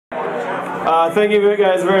Thank you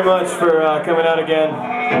guys very much for coming out again.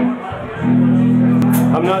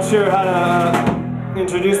 I'm not sure how to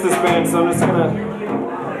introduce this band, so I'm just gonna,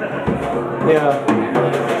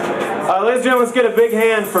 ladies and gentlemen, let's get a big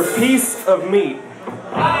hand for Piece of Meat.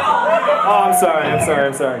 Oh, I'm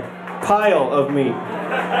sorry. Pile of Meat.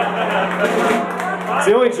 It's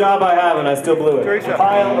the only job I have and I still blew it.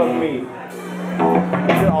 Pile of Meat.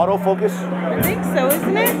 Is it autofocus? I think so,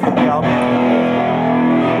 isn't it? Yeah.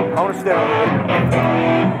 I want to stand over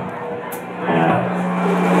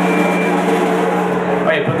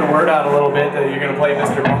Oh, you put the word out a little bit that you're going to play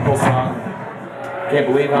Mr. Bungle's song. Can't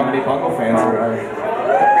believe how many Bungle fans there are.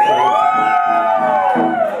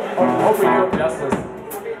 Hope we do it justice.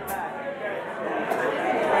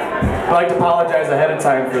 I'd like to apologize ahead of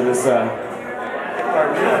time for this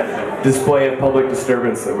display of public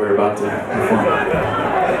disturbance that we're about to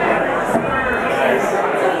perform.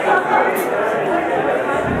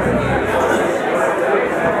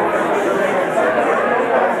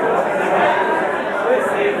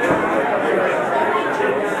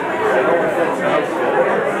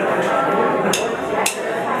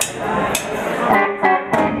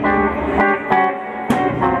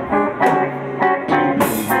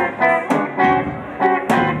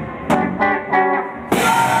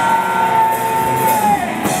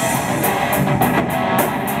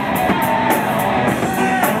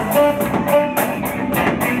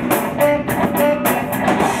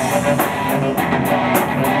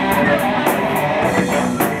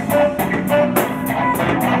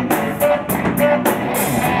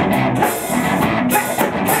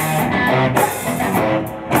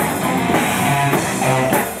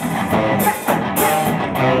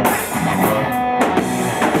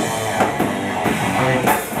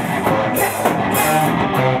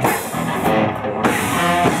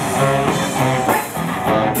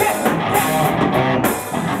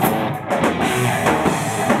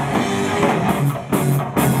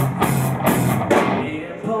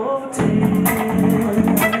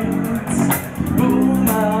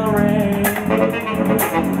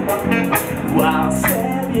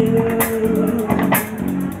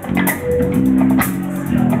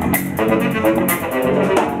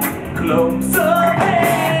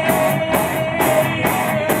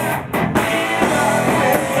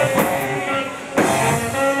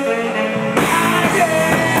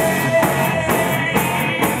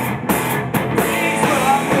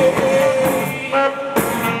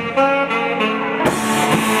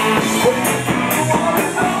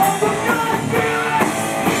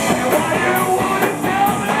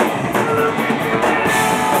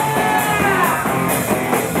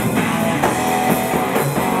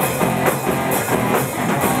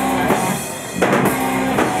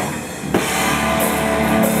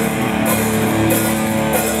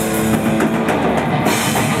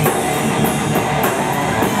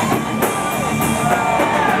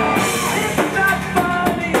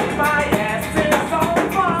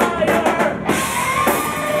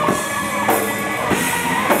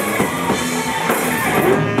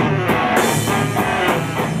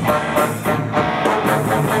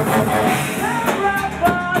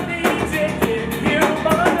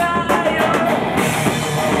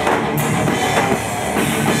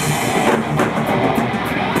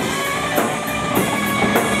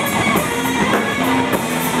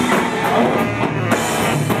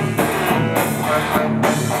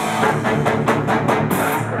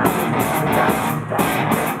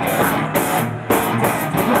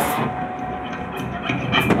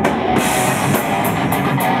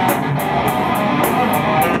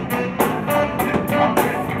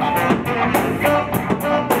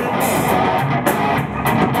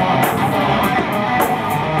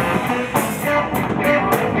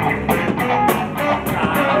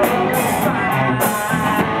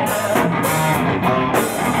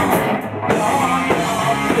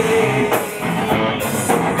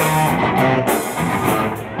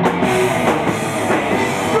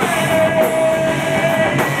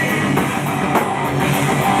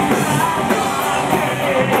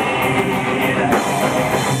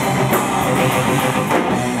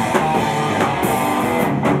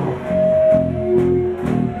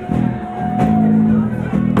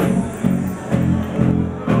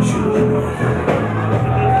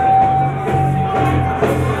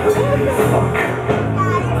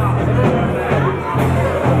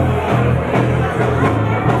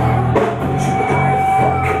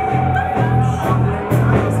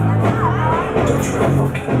 Don't try to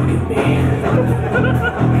fucking look at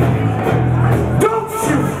me.